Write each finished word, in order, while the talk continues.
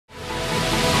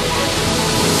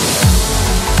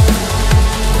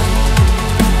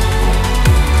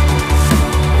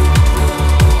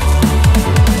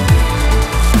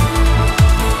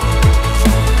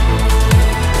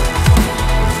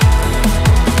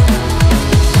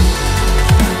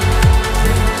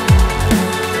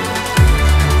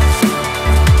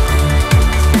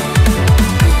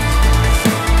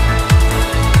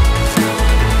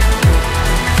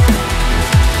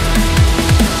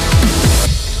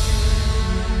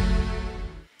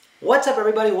What's up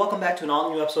everybody, welcome back to an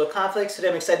all-new episode of Conflicts. Today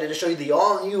I'm excited to show you the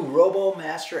all-new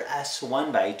RoboMaster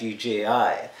S1 by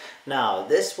DJI. Now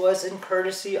this was in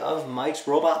courtesy of Mike's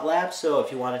Robot Lab, so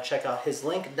if you want to check out his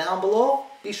link down below,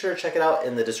 be sure to check it out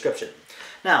in the description.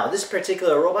 Now this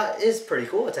particular robot is pretty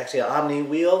cool. It's actually an Omni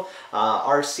wheel,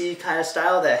 RC kind of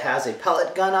style that has a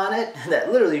pellet gun on it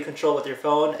that literally you control with your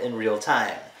phone in real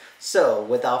time. So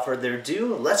without further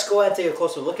ado, let's go ahead and take a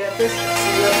closer look at this and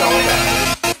see what it's all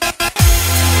about.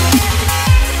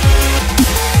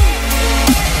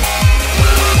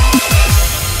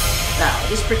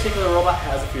 This particular robot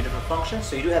has a few different functions.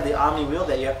 So you do have the Omni wheel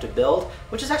that you have to build,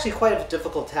 which is actually quite a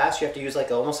difficult task. You have to use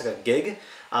almost like a gig.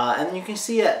 And then you can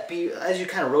see as you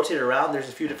kind of rotate it around, there's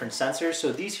a few different sensors.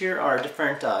 So these here are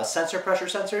different sensor pressure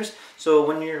sensors. So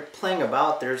when you're playing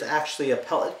about, there's actually a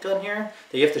pellet gun here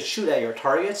that you have to shoot at your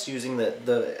targets using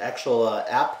the actual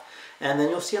app. And then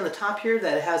you'll see on the top here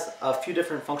that it has a few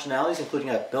different functionalities, including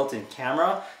a built-in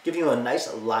camera, giving you a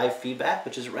nice live feedback,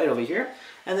 which is right over here.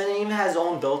 And then it even has its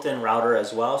own built-in router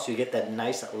as well, so you get that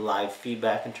nice live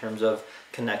feedback in terms of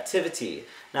connectivity.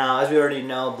 Now, as we already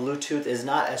know, Bluetooth is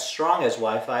not as strong as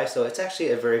Wi-Fi, so it's actually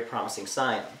a very promising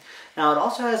sign. Now, it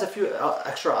also has a few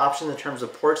extra options in terms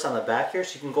of ports on the back here,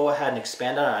 so you can go ahead and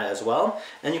expand on it as well.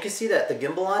 And you can see that the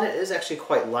gimbal on it is actually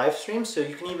quite live streamed, so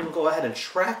you can even go ahead and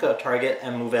track a target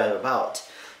and move it about.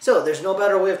 So there's no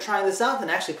better way of trying this out than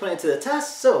actually putting it to the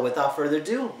test. So without further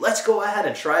ado, let's go ahead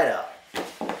and try it out.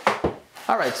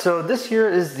 Alright, so this here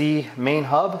is the main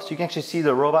hub, so you can actually see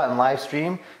the robot in live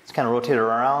stream. It's kind of rotated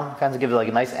around, kind of gives it like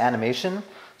a nice animation.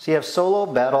 So you have solo,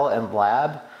 battle, and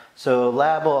lab. So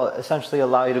lab will essentially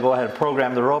allow you to go ahead and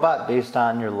program the robot based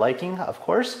on your liking, of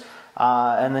course.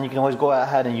 And then you can always go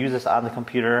ahead and use this on the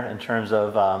computer in terms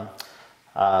of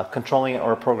controlling it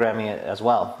or programming it as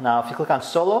well. Now if you click on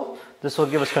solo, this will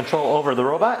give us control over the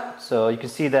robot. So you can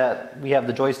see that we have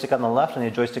the joystick on the left and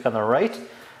the joystick on the right.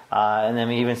 And then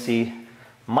we even see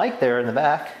Mike there in the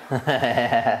back.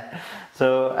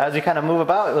 So as you kind of move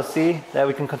about, you'll see that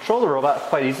we can control the robot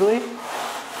quite easily.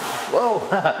 Whoa!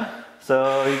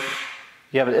 So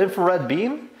you have an infrared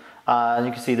beam, and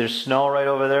you can see there's snow right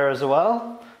over there as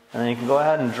well. And then you can go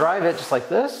ahead and drive it just like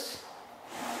this.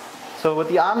 So with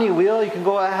the Omni wheel, you can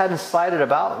go ahead and slide it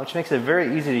about, which makes it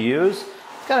very easy to use.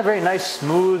 It's got a very nice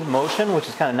smooth motion, which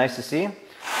is kind of nice to see. You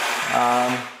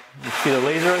see the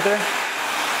laser right there?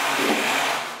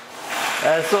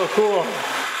 That's so cool.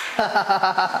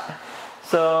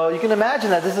 So you can imagine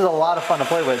that this is a lot of fun to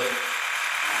play with.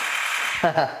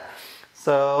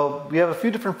 So we have a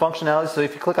few different functionalities. So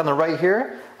if you click on the right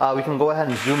here, we can go ahead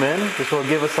and zoom in. This will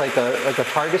give us like a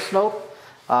target scope.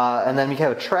 And then we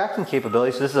have a tracking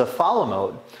capability. So this is a follow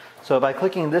mode. So by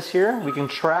clicking this here, we can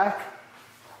track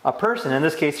a person. In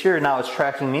this case here, now it's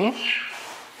tracking me.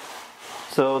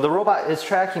 So the robot is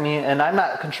tracking me and I'm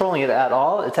not controlling it at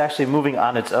all. It's actually moving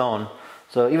on its own.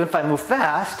 So even if I move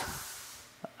fast,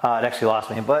 it actually lost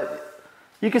me, but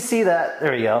you can see that,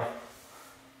 there you go.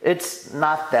 It's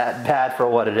not that bad for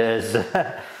what it is.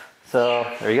 So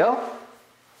there you go.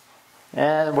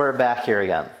 And we're back here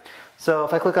again. So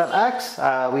if I click on X,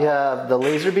 we have the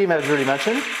laser beam as already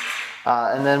mentioned.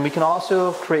 And then we can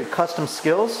also create custom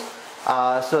skills.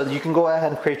 So you can go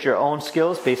ahead and create your own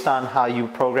skills based on how you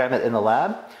program it in the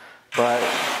lab. But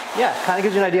yeah, kind of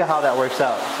gives you an idea how that works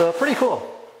out. So pretty cool.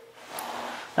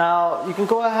 Now you can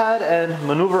go ahead and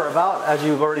maneuver about as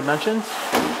you've already mentioned.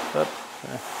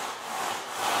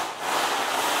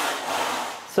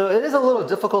 So it is a little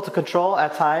difficult to control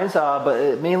at times, but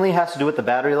it mainly has to do with the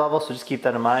battery level, so just keep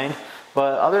that in mind.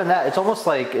 But other than that, it's almost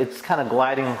like it's kind of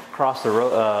gliding across the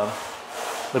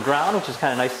ground, which is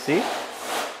kind of nice to see.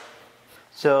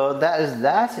 So that is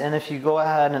that, and if you go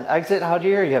ahead and exit out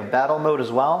here, you have battle mode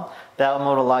as well. Battle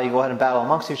mode will allow you to go ahead and battle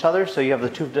amongst each other. So you have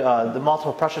the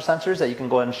multiple pressure sensors that you can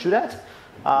go ahead and shoot at.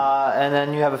 And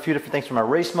then you have a few different things from a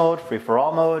race mode,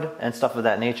 free-for-all mode, and stuff of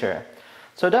that nature.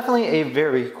 So definitely a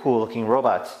very cool looking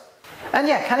robot. And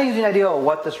yeah, kind of gives you an idea of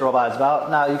what this robot is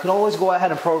about. Now you can always go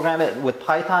ahead and program it with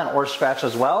Python or Scratch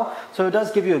as well. So it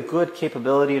does give you a good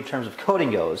capability in terms of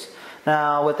coding goes.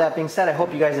 Now with that being said, I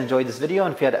hope you guys enjoyed this video,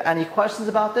 and if you had any questions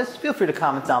about this, feel free to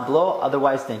comment down below.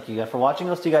 Otherwise, thank you guys for watching.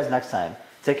 We'll see you guys next time.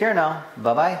 Take care now.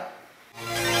 Bye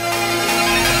bye.